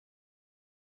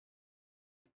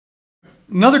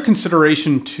Another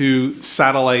consideration to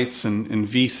satellites and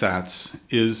VSATs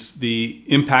is the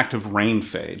impact of rain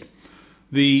fade.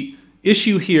 The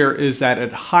issue here is that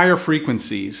at higher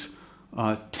frequencies,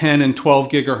 10 and 12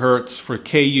 gigahertz for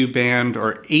Ku band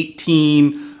or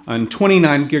 18 and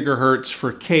 29 gigahertz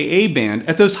for Ka band,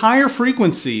 at those higher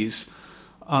frequencies,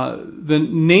 the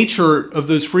nature of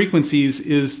those frequencies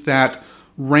is that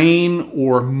rain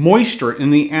or moisture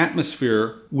in the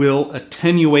atmosphere will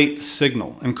attenuate the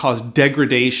signal and cause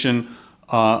degradation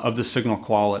of the signal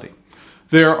quality.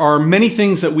 There are many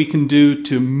things that we can do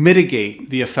to mitigate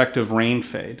the effect of rain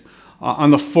fade.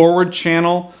 On the forward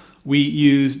channel, we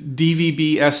use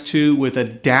DVB-S2 with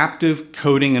adaptive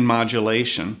coding and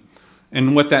modulation.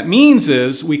 And what that means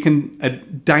is we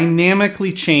can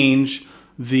dynamically change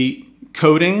the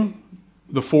coding,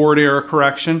 the forward error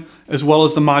correction, as well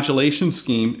as the modulation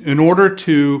scheme in order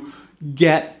to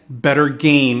get better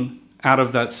gain out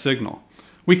of that signal.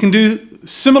 We can do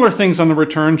similar things on the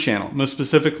return channel. Most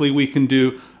specifically, we can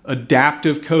do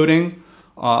adaptive coding.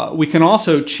 We can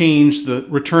also change the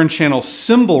return channel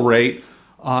symbol rate,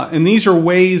 and these are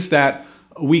ways that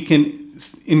we can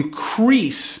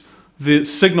increase the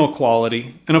signal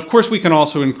quality, and of course we can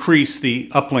also increase the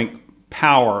uplink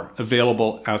power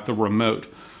available at the remote.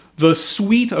 The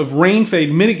suite of rain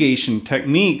fade mitigation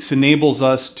techniques enables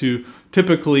us to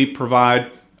typically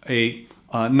provide a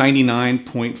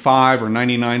 99.5 or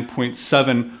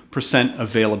 99.7%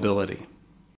 availability.